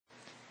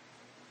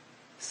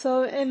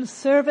So in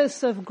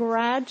service of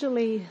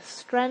gradually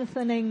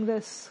strengthening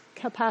this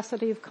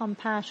capacity of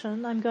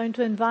compassion, I'm going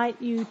to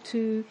invite you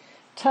to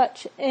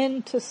touch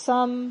into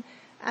some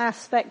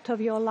aspect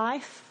of your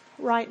life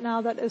right now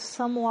that is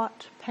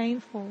somewhat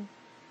painful.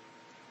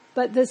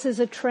 But this is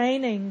a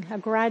training, a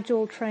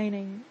gradual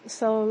training.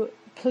 So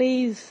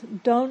please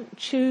don't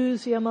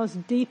choose your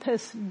most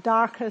deepest,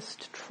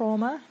 darkest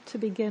trauma to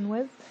begin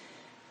with.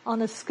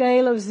 On a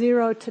scale of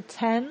 0 to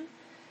 10,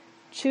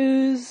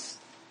 choose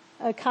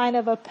a kind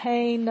of a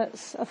pain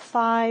that's a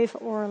 5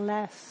 or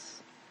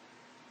less,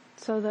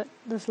 so that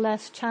there's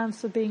less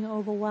chance of being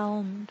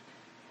overwhelmed.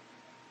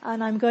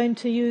 And I'm going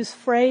to use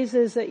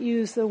phrases that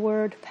use the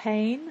word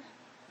pain.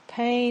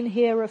 Pain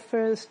here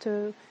refers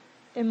to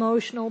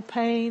emotional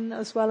pain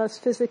as well as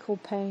physical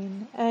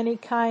pain, any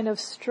kind of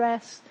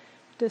stress,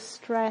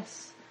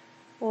 distress,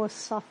 or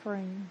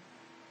suffering.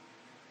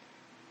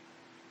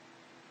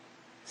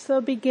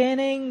 So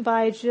beginning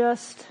by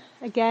just,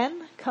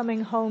 again,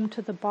 coming home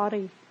to the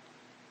body.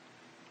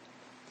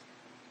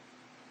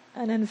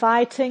 And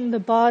inviting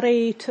the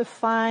body to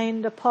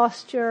find a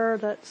posture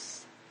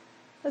that's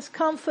as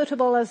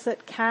comfortable as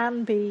it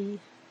can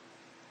be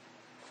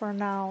for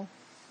now.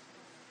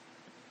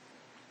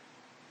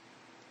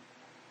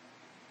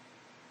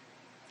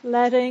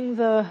 Letting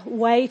the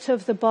weight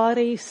of the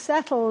body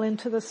settle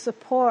into the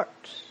support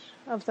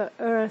of the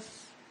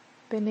earth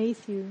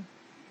beneath you.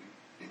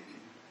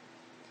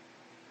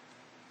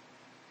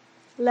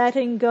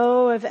 Letting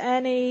go of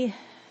any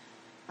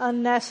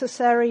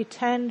unnecessary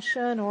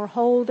tension or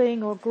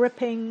holding or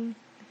gripping.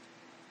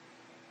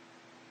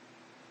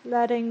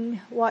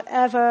 Letting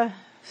whatever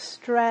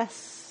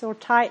stress or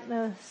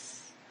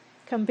tightness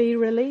can be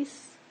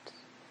released,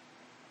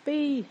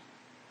 be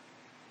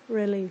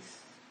released.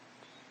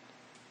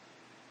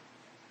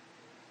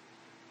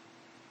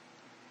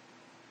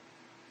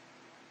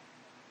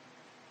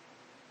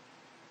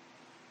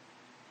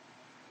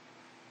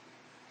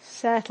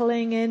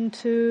 Settling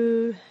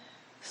into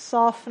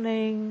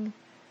softening,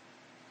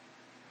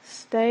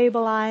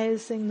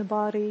 stabilizing the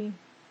body.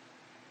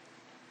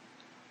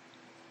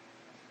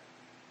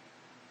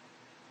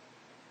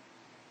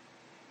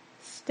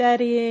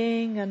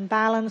 Steadying and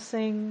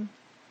balancing.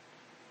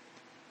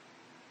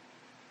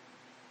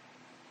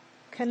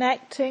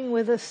 Connecting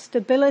with the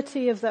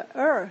stability of the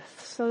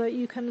earth so that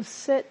you can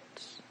sit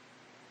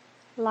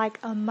like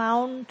a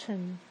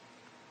mountain.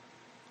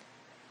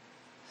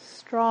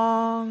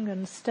 Strong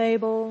and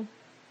stable,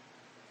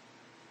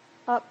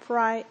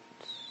 upright,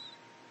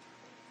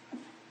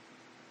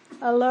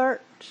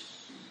 alert,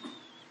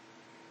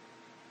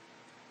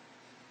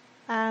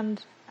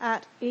 and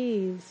at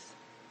ease.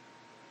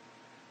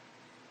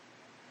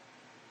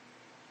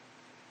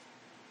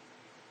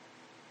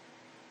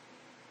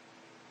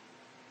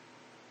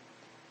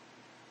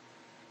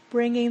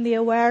 Bringing the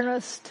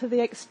awareness to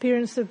the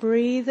experience of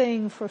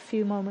breathing for a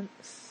few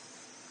moments.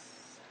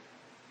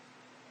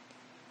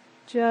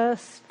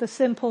 Just the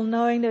simple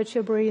knowing that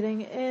you're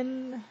breathing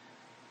in,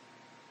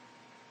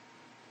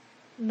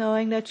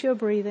 knowing that you're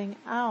breathing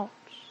out.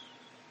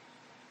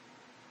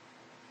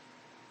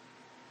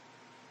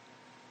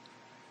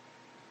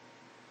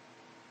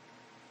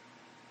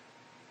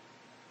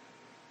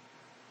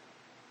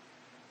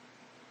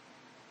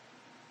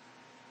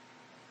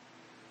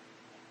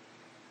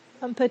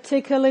 And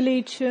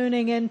particularly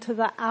tuning into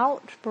the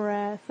out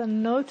breath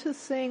and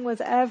noticing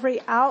with every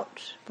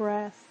out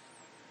breath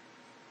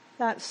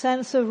that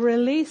sense of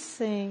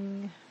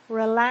releasing,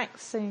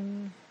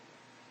 relaxing,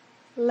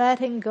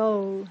 letting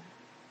go.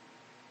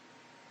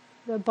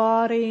 The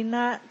body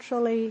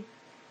naturally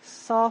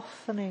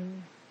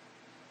softening.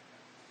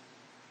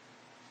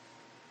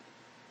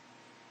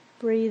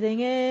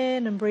 Breathing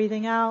in and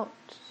breathing out.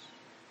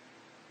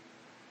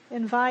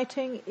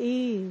 Inviting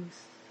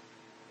ease.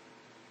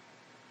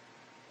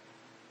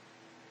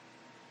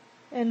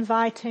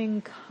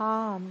 Inviting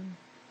calm.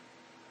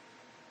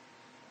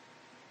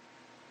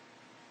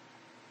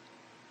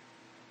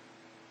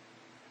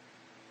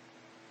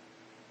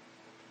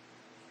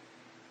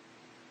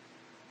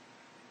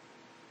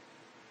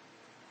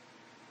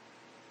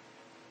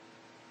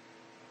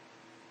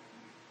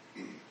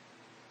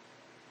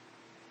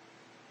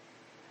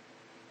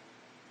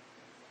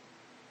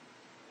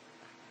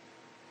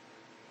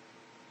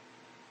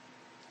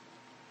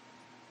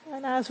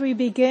 And as we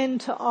begin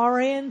to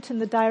orient in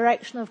the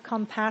direction of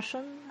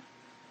compassion,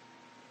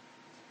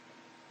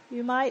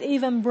 you might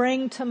even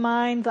bring to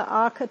mind the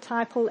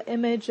archetypal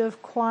image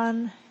of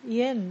Kuan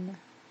Yin,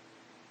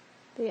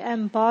 the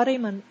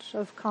embodiment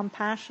of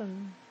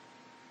compassion.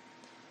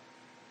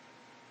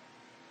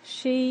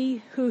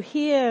 She who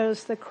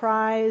hears the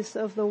cries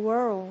of the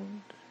world,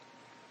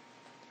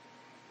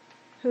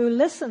 who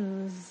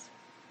listens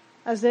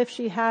as if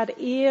she had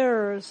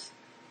ears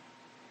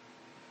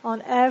on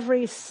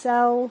every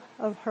cell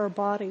of her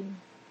body.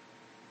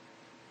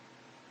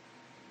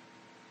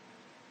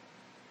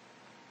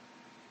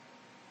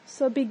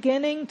 So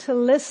beginning to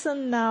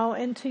listen now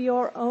into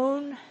your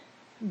own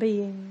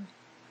being,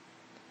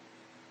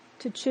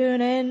 to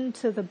tune in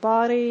to the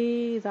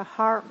body, the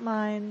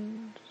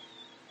heart-mind,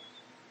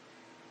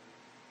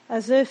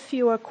 as if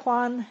you are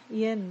Kuan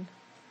Yin.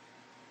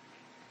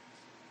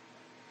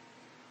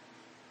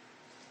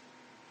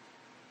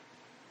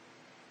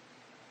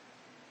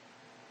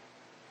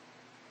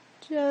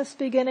 Just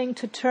beginning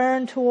to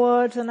turn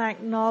towards and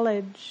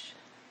acknowledge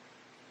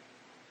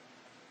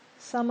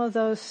some of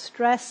those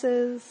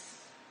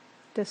stresses,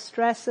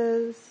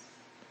 distresses,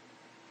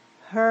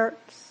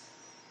 hurts,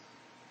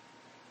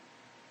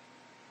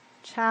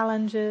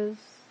 challenges,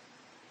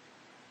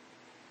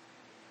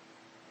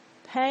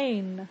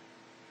 pain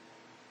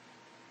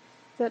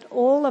that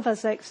all of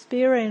us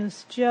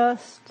experience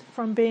just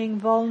from being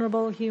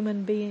vulnerable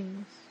human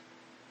beings.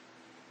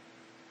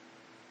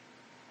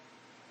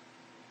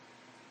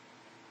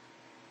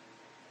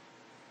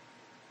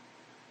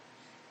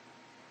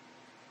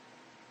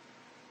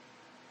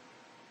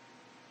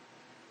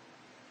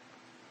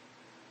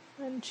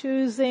 And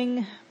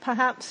choosing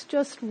perhaps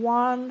just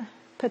one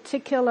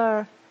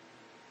particular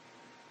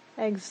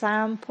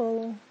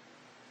example,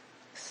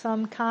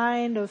 some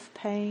kind of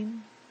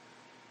pain.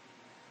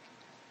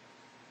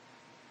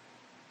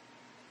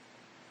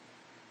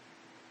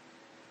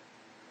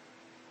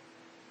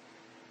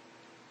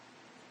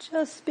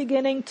 Just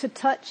beginning to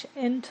touch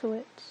into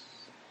it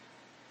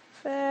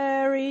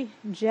very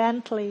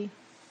gently,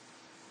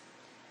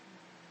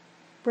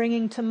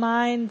 bringing to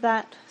mind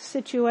that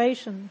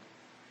situation.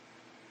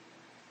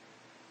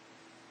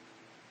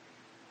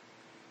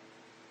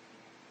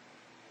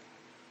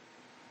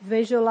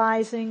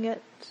 Visualizing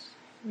it,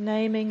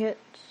 naming it,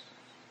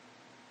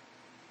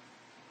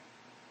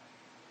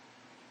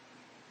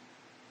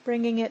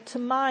 bringing it to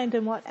mind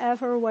in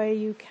whatever way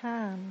you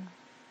can.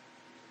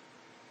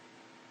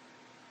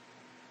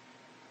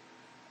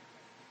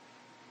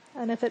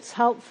 And if it's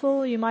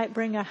helpful, you might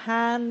bring a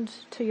hand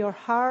to your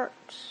heart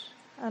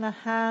and a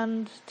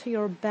hand to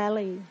your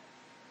belly,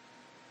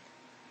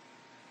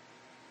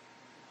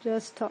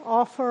 just to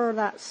offer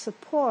that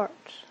support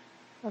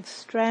of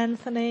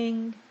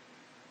strengthening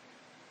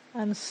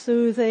and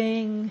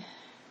soothing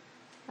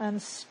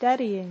and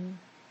steadying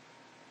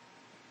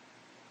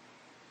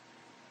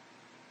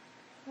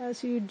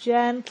as you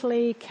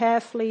gently,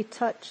 carefully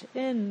touch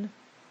in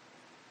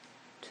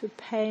to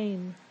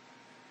pain.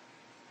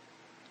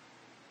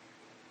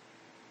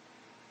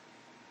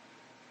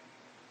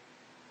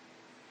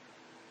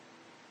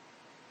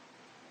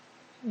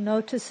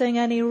 Noticing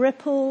any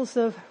ripples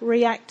of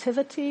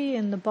reactivity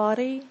in the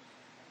body,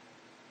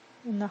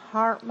 in the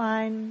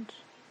heart-mind.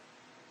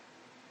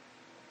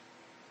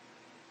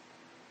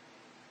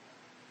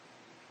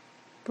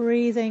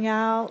 Breathing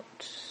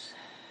out,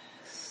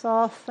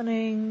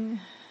 softening,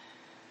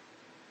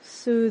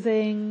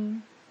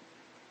 soothing,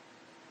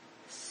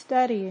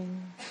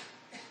 steadying.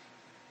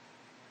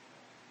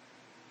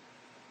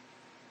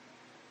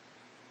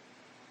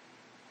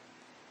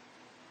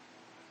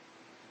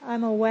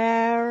 I'm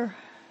aware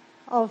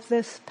of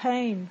this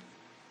pain.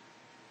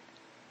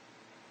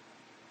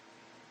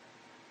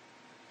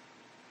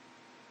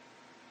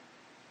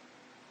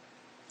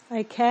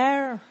 I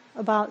care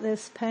about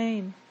this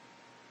pain.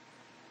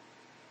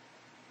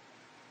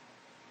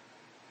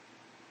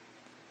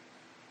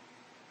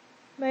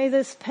 May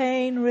this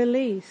pain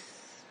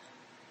release.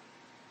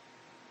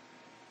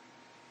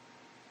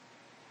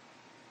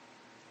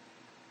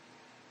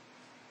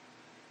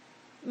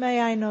 May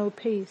I know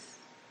peace.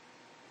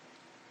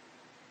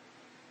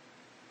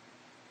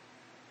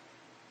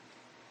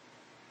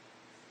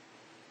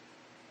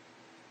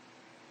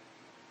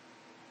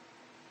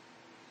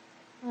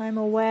 I'm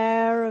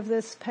aware of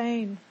this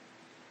pain.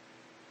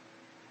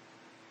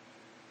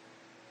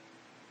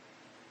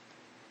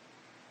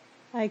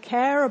 I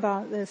care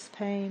about this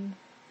pain.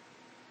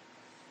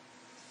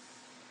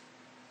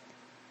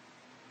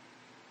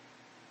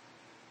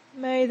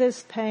 May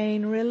this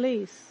pain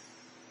release.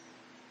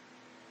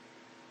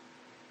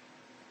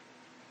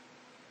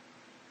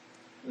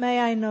 May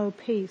I know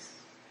peace.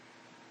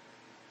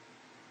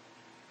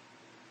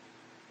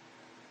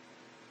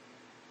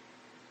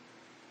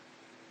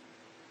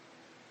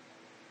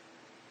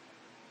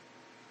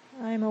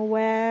 I'm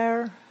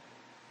aware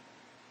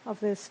of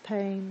this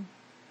pain.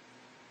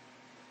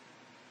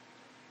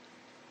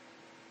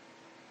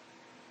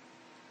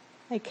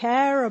 I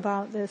care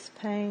about this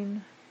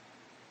pain.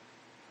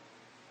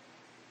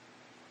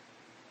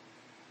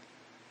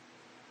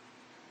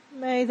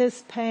 May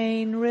this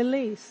pain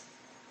release.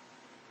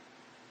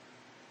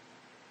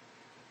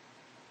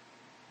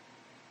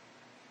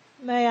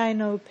 May I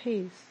know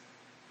peace.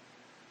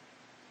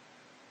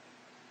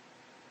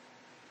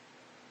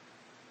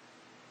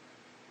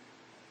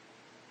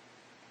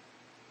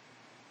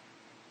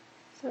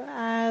 So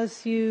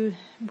as you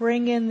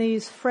bring in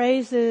these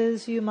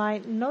phrases, you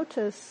might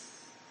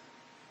notice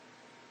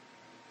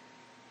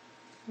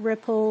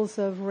ripples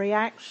of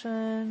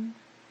reaction,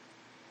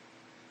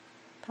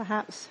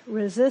 perhaps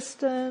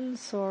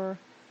resistance or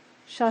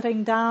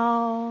shutting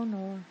down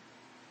or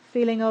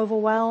feeling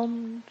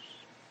overwhelmed.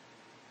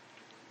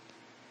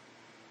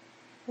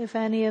 If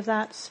any of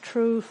that's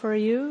true for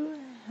you,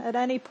 at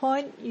any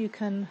point you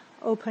can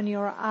open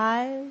your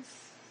eyes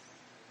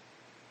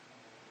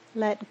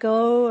Let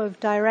go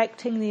of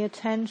directing the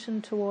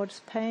attention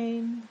towards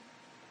pain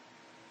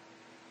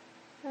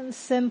and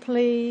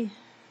simply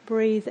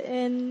breathe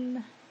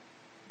in,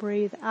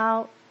 breathe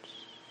out,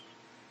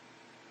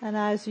 and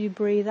as you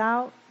breathe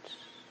out,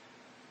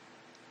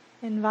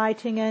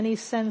 inviting any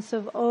sense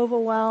of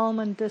overwhelm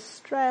and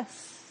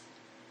distress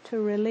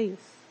to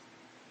release.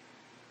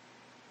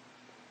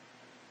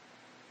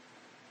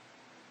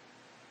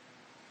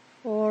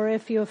 Or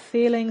if you're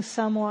feeling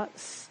somewhat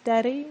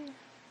steady,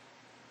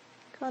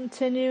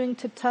 continuing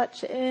to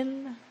touch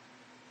in,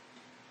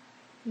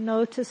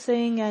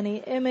 noticing any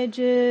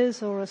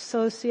images or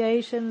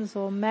associations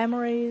or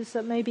memories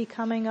that may be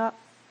coming up.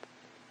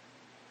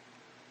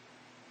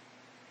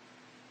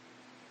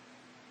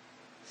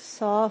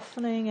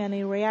 Softening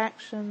any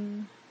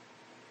reaction.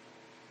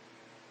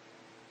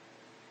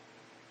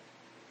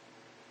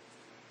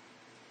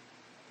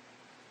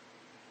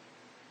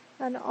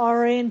 And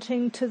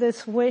orienting to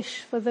this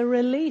wish for the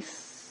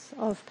release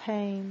of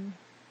pain.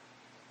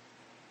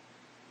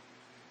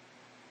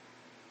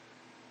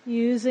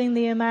 Using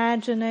the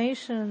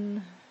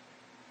imagination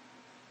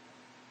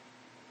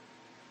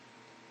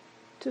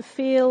to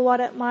feel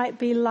what it might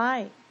be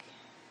like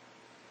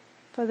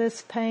for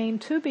this pain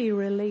to be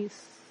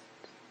released,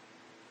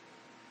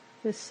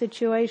 this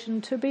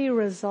situation to be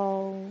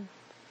resolved,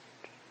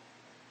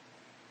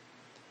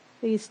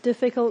 these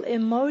difficult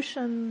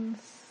emotions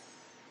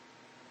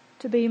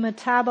to be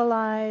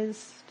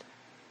metabolized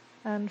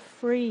and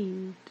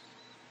freed.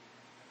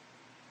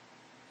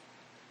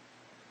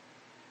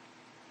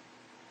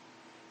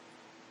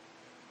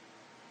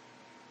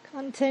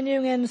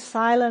 Continuing in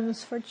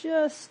silence for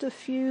just a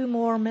few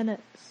more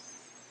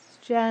minutes,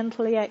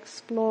 gently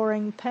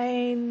exploring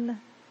pain,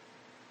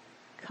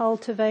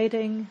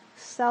 cultivating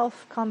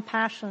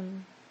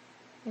self-compassion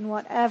in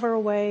whatever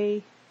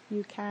way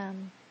you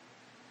can.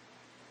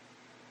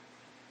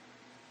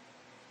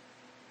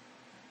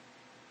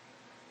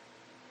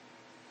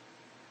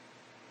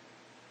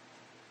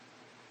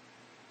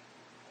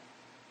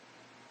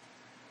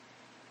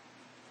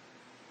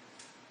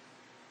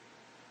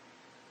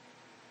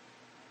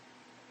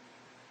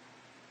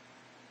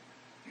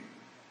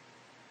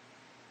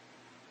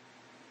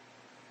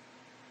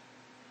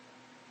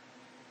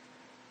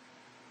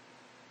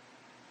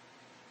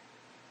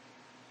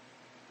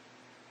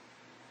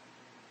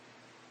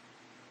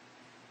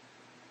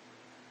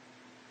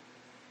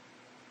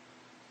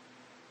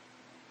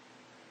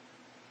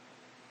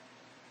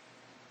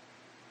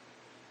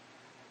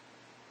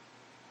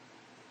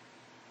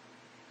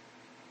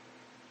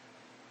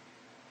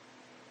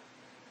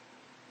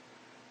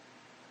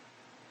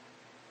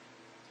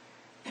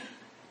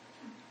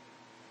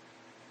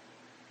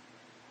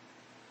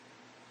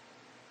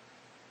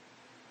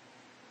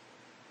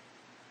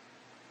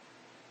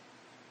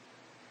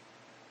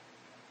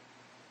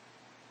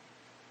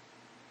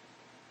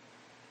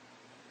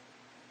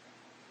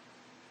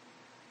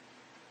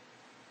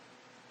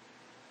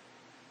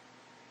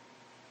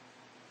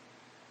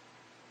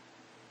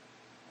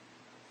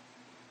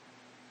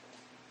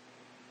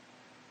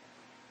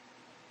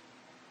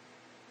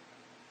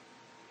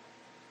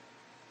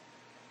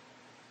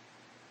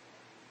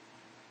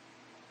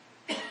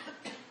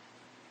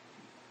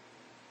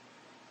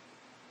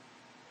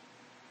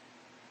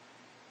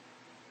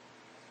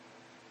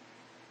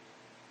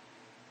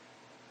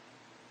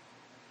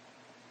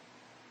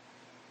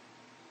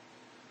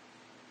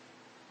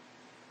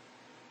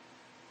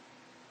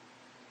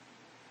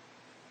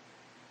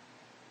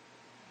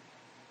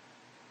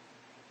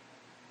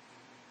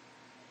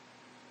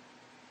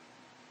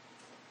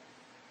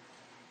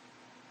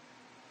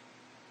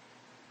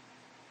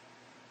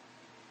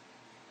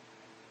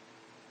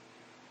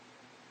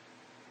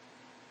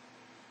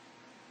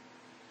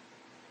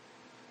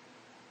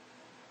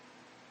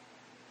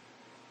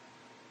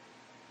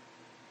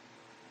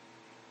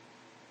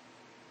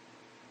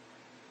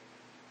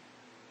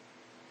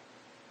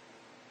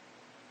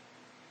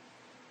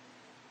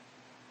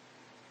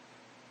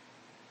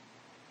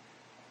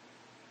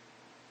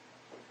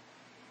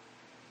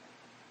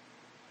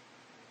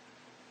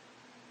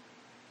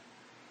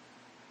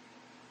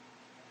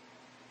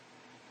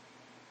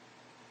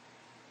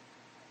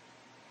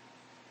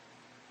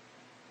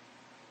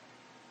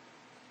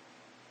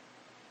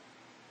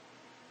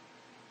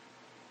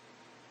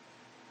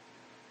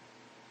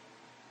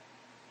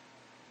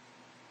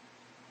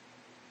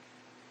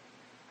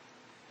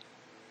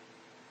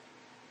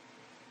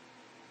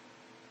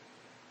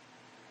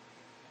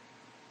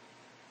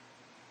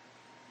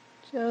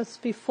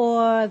 Just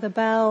before the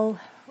bell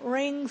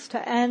rings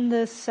to end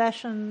this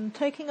session,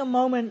 taking a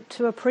moment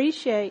to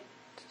appreciate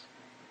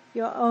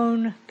your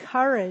own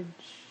courage,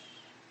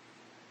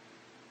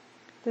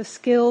 the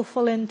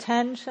skillful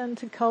intention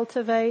to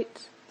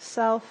cultivate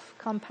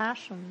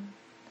self-compassion.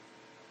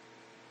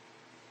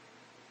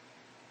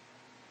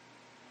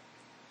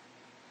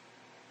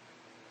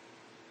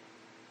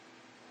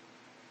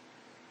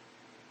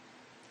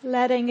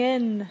 Letting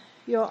in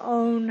your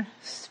own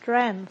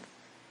strength,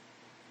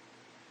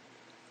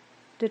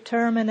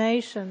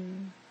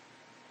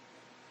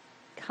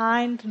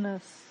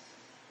 kindness,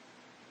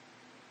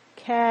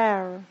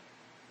 care,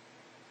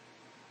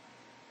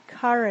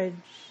 courage,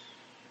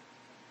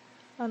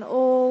 and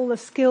all the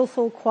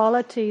skillful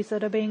qualities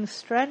that are being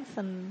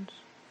strengthened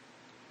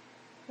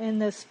in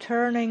this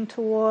turning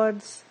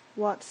towards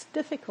what's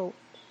difficult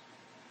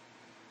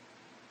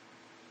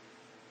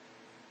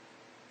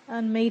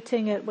and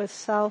meeting it with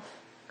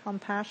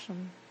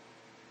self-compassion.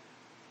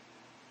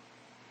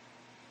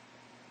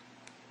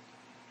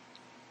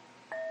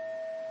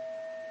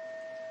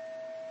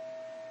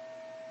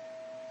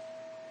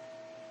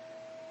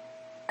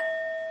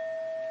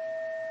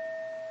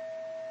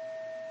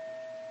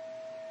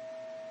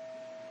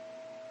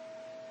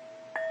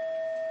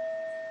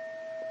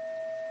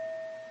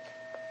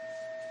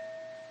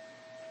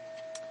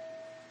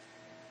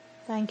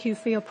 Thank you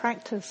for your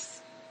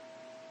practice.